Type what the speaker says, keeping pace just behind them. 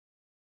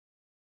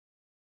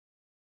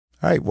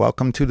All right,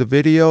 welcome to the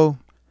video.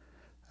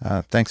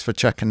 Thanks for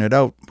checking it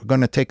out. We're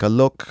going to take a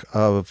look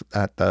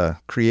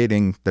at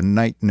creating the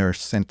Night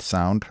Nurse synth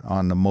sound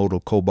on the Modal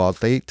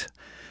Cobalt 8.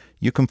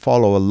 You can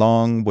follow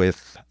along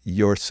with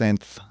your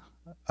synth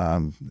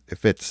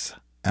if it's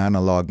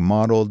analog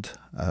modeled,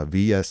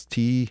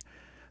 VST,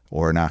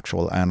 or an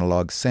actual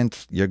analog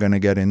synth. You're going to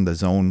get in the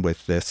zone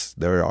with this.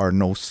 There are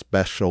no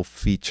special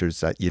features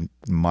that you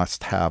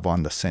must have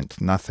on the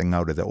synth. Nothing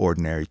out of the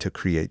ordinary to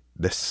create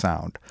this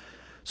sound.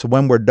 So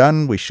when we're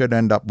done, we should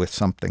end up with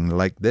something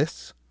like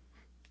this.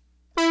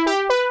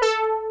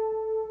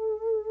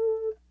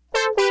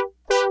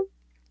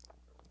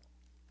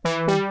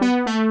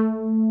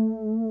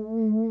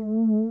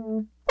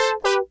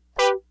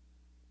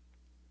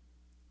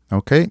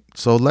 Okay,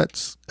 so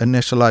let's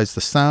initialize the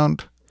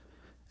sound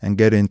and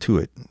get into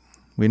it.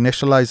 We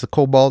initialize the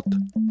Cobalt,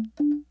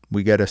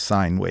 we get a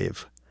sine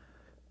wave.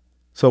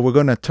 So we're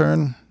going to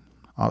turn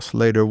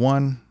oscillator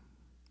 1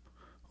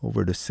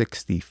 over to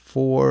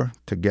 64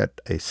 to get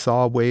a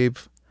saw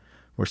wave.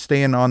 We're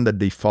staying on the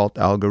default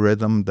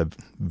algorithm, the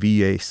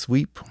VA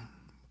sweep.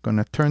 Going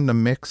to turn the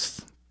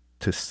mix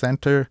to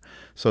center.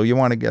 So you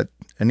want to get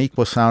an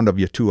equal sound of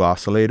your two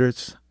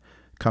oscillators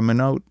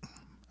coming out.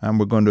 And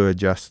we're going to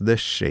adjust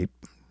this shape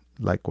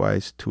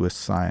likewise to a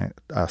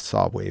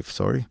saw wave,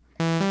 sorry.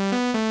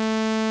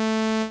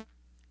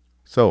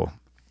 So,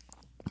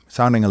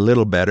 sounding a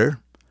little better.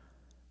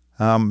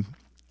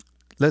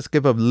 Let's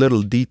give a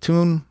little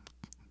detune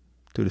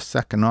to the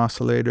second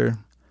oscillator.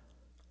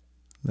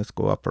 Let's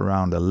go up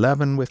around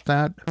 11 with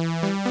that.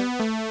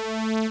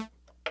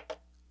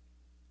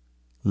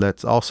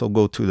 Let's also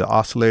go to the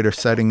oscillator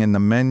setting in the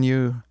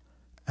menu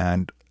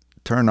and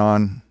turn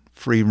on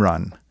free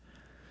run.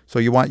 So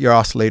you want your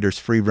oscillators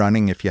free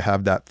running if you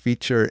have that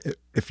feature.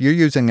 If you're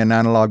using an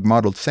analog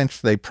modeled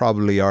synth, they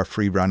probably are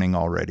free running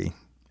already.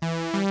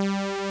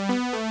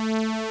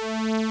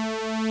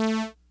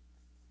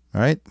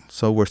 All right,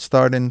 so we're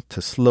starting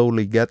to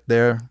slowly get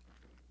there.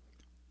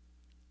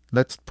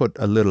 Let's put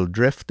a little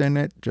drift in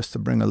it just to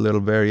bring a little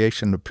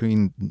variation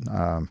between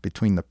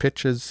the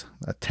pitches.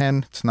 A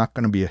 10, it's not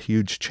going to be a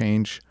huge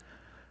change.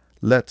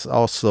 Let's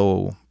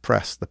also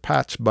press the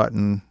patch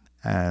button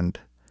and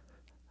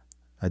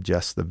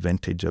adjust the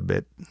vintage a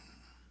bit.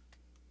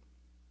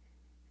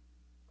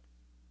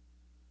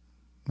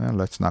 Well,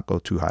 let's not go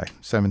too high.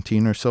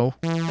 17 or so.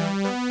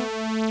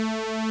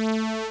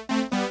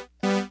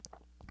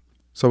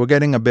 So we're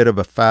getting a bit of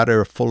a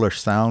fatter, fuller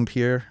sound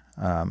here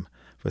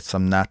with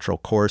some natural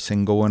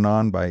chorusing going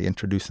on by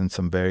introducing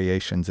some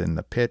variations in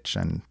the pitch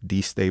and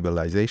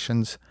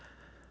destabilizations.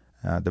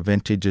 The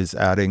vintage is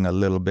adding a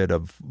little bit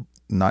of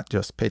not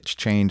just pitch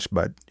change,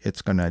 but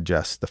it's going to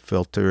adjust the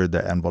filter,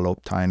 the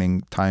envelope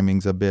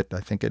timings a bit. I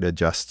think it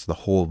adjusts the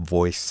whole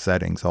voice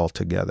settings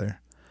altogether.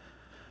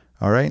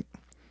 All right.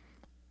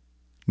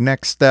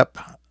 Next step,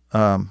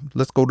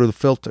 let's go to the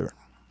filter.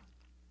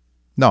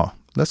 No,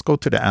 let's go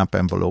to the amp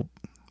envelope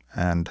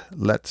and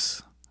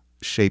let's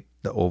shape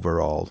the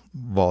overall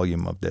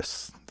volume of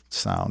this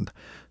sound.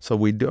 So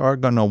we are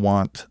going to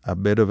want a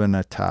bit of an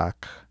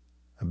attack,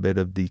 a bit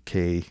of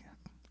decay,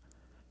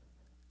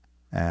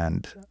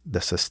 and the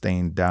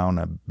sustain down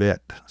a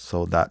bit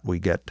so that we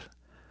get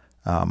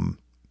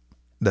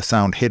the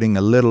sound hitting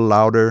a little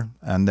louder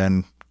and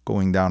then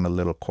going down a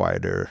little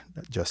quieter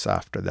just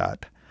after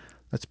that.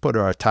 Let's put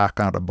our attack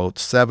on about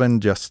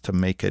 7 just to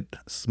make it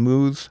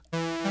smooth.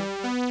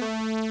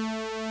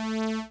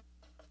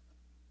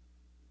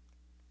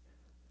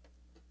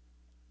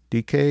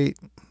 Decay,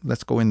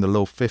 let's go in the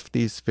low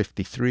 50s.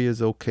 53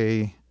 is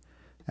okay.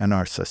 And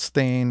our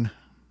sustain,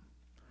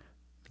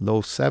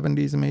 low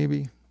 70s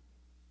maybe.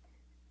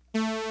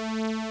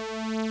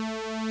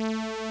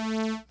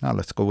 Now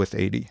let's go with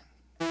 80.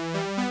 We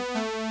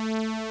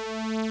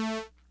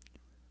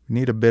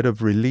need a bit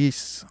of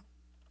release.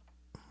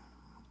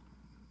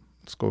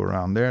 Let's go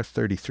around there,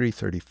 33,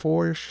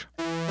 34-ish.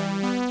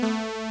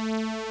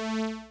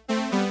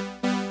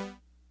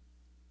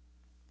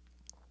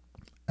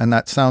 And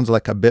that sounds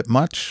like a bit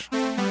much,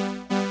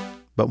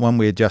 but when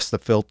we adjust the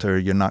filter,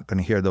 you're not going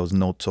to hear those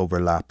notes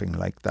overlapping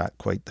like that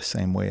quite the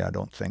same way, I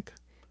don't think.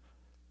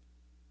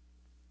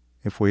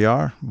 If we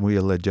are,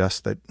 we'll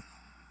adjust it.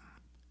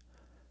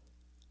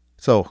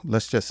 So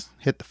let's just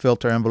hit the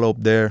filter envelope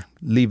there,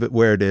 leave it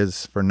where it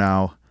is for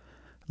now.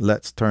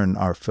 Let's turn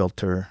our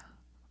filter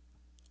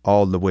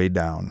all the way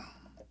down.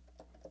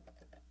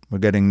 We're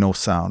getting no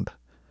sound.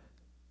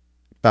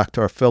 Back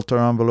to our filter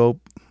envelope,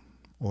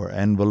 or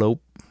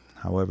envelope,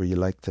 however you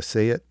like to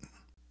say it.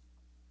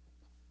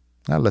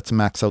 Now let's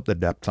max out the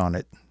depth on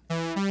it.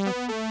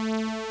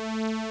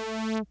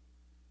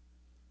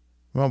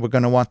 Well, we're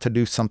going to want to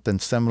do something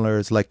similar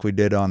as like we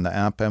did on the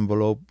amp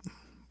envelope.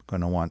 We're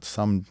going to want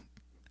some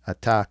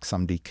attack,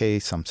 some decay,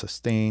 some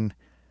sustain,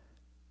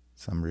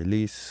 some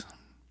release.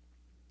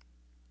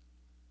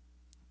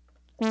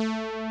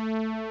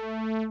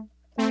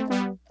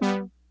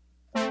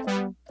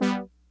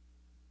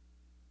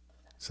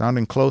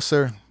 Sounding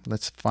closer,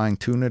 let's fine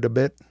tune it a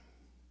bit.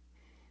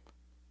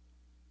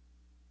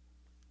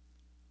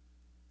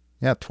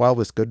 Yeah, 12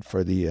 is good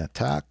for the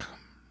attack.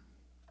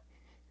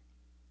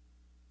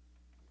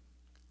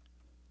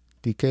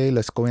 Decay,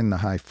 let's go in the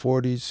high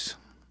 40s.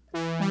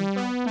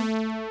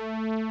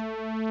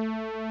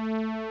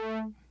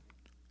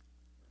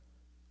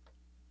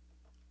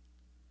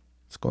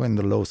 Let's go in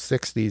the low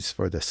 60s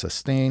for the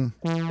sustain.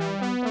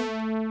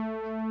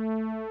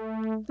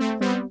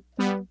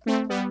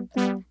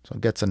 So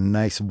it gets a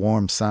nice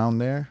warm sound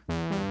there.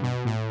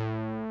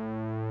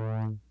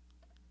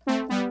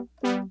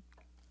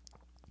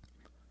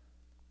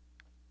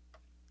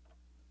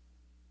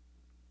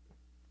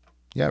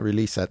 Yeah,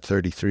 release at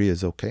 33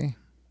 is okay.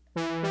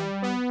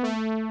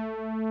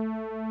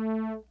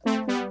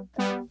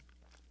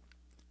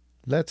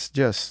 Let's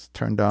just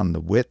turn down the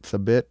width a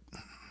bit.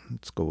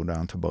 Let's go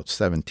down to about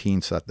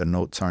 17 so that the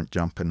notes aren't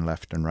jumping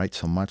left and right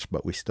so much,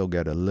 but we still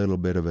get a little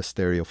bit of a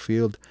stereo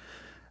field.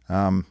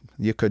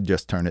 You could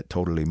just turn it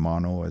totally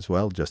mono as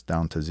well, just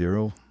down to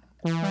 0.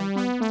 The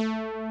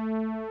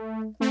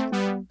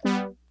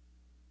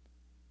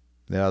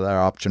other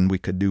option we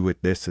could do with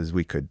this is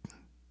we could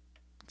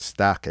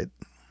stack it.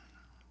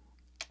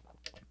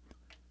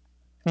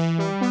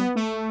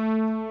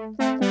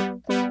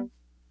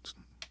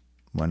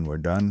 When we're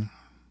done.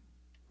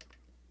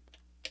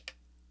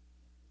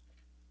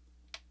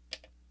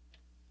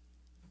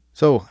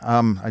 So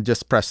I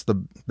just pressed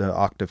the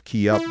octave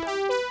key up.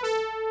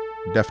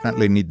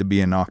 Definitely need to be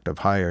an octave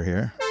higher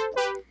here.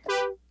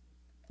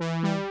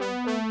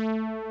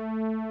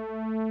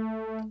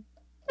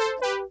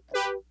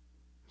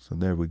 So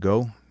there we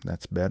go.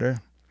 That's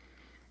better.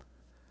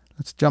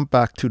 Let's jump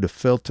back to the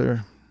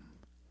filter.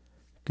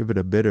 Give it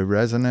a bit of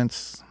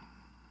resonance.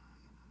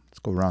 Let's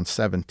go around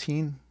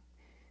 17.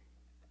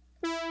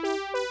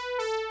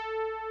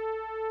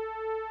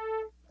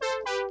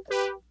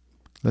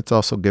 Let's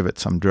also give it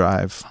some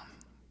drive.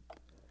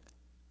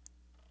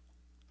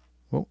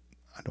 Oh,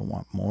 I don't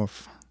want more.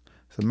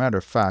 As a matter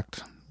of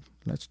fact,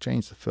 let's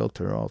change the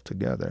filter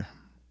altogether.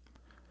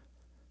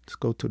 Let's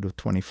go to the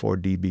 24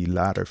 dB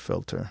ladder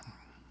filter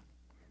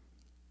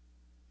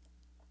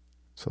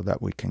so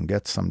that we can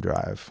get some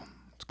drive.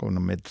 Let's go in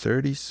the mid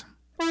 30s.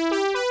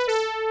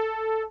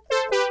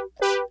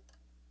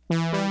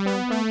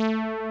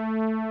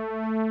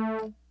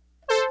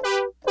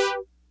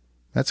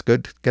 That's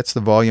good. Gets the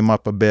volume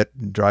up a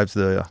bit, drives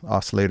the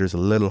oscillators a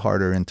little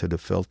harder into the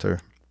filter.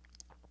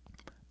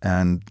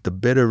 And the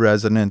bit of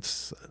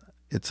resonance,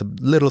 it's a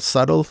little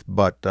subtle,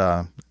 but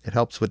it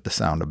helps with the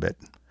sound a bit.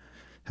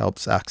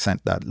 Helps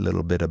accent that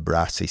little bit of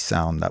brassy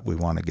sound that we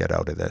want to get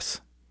out of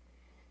this.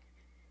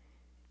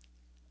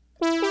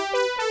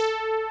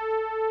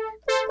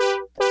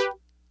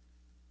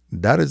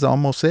 That is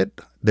almost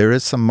it. There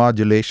is some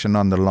modulation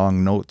on the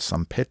long notes,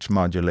 some pitch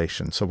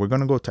modulation. So we're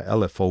going to go to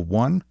LFO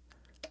 1.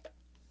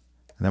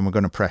 And then we're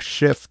going to press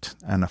Shift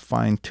and a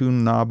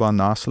fine-tune knob on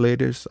the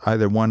oscillators.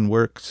 Either one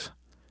works.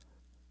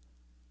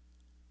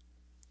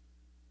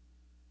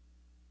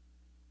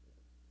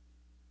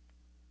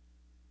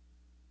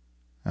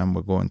 And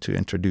we're going to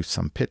introduce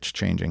some pitch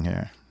changing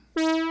here.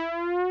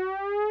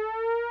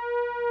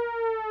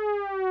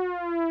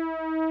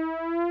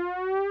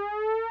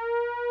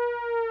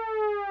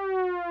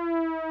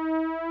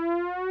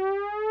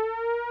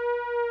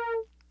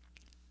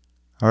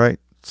 All right,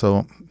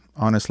 so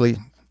honestly,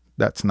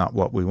 that's not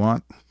what we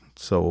want.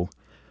 So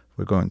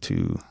we're going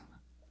to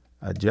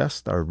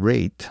adjust our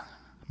rate.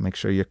 Make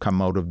sure you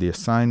come out of the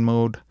assign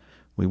mode.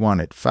 We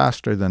want it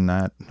faster than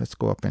that. Let's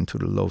go up into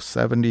the low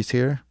 70s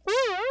here.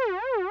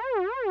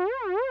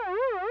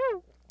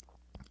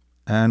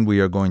 And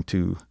we are going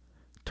to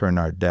turn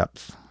our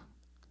depth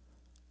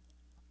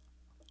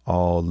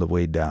all the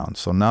way down.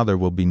 So now there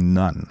will be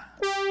none.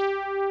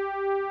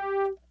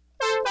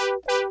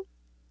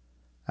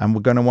 And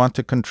we're going to want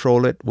to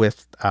control it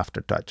with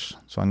aftertouch.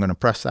 So I'm going to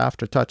press the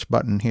aftertouch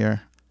button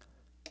here.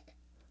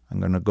 I'm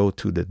going to go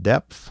to the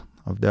depth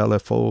of the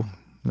LFO.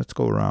 Let's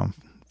go around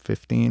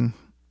 15,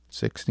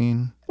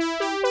 16.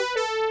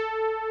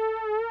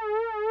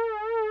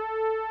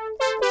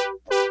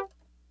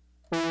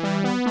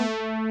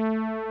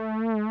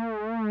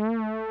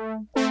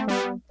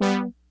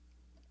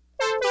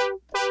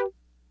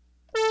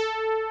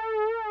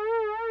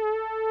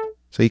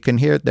 So you can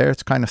hear it there.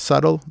 It's kind of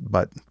subtle,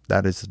 but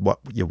that is what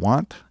you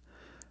want.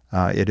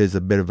 It is a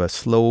bit of a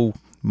slow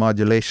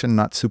modulation,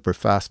 not super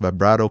fast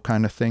vibrato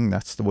kind of thing.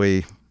 That's the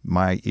way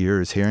my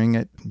ear is hearing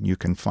it. You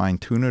can fine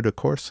tune it, of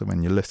course,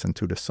 when you listen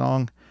to the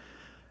song.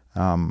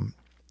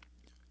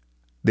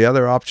 The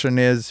other option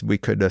is we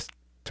could just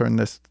turn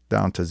this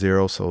down to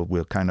 0, so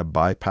we'll kind of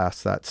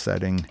bypass that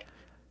setting.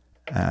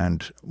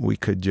 And we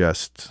could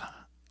just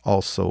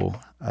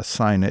also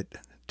assign it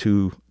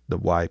to the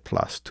Y+,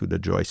 to the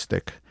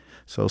joystick.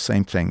 So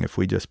same thing, if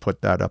we just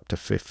put that up to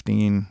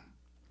 15,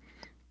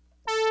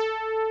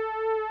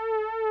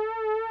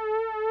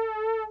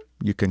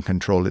 you can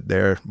control it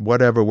there.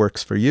 Whatever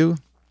works for you.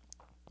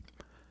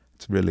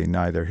 It's really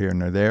neither here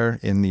nor there.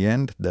 In the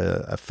end,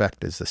 the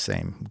effect is the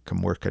same. You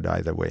can work it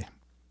either way.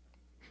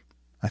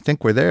 I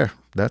think we're there.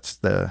 That's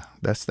the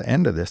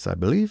end of this, I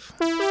believe.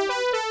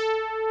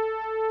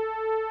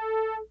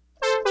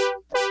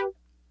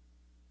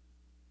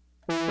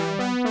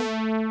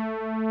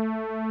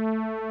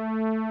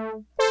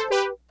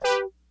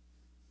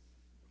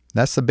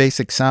 That's the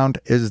basic sound.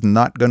 It is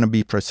not going to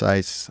be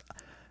precise.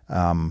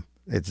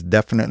 It's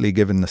definitely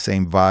given the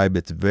same vibe.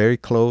 It's very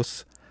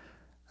close.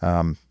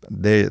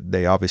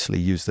 They obviously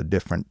used a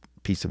different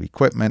piece of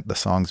equipment. The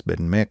song's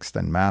been mixed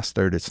and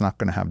mastered. It's not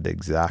going to have the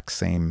exact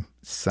same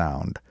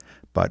sound,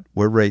 but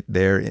we're right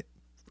there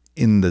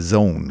in the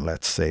zone,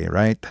 let's say,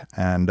 right?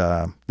 And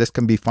this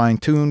can be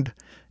fine-tuned.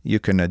 You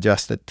can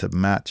adjust it to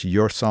match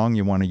your song.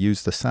 You want to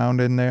use the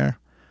sound in there,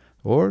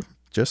 or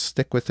just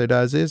stick with it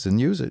as is and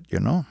use it, you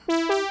know?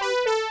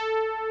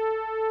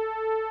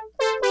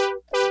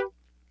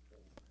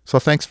 So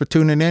thanks for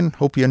tuning in.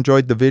 Hope you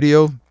enjoyed the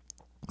video.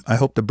 I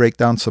hope to break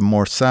down some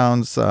more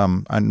sounds.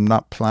 I'm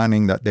not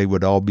planning that they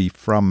would all be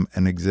from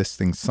an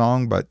existing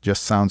song, but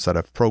just sounds that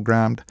I've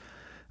programmed.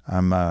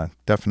 I'm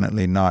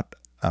definitely not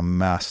a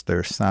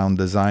master sound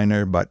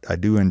designer, but I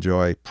do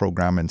enjoy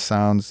programming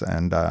sounds,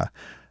 and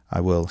I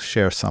will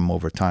share some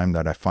over time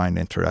that I find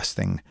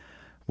interesting,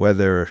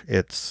 whether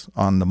it's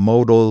on the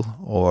modal,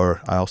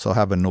 or I also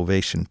have a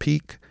Novation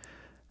Peak,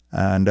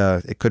 and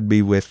it could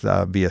be with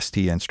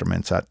VST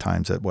instruments at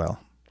times as well.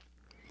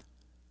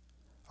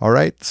 All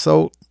right,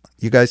 so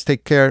you guys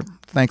take care.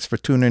 Thanks for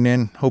tuning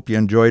in. Hope you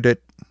enjoyed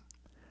it.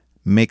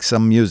 Make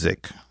some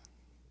music.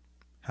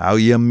 How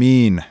you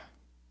mean?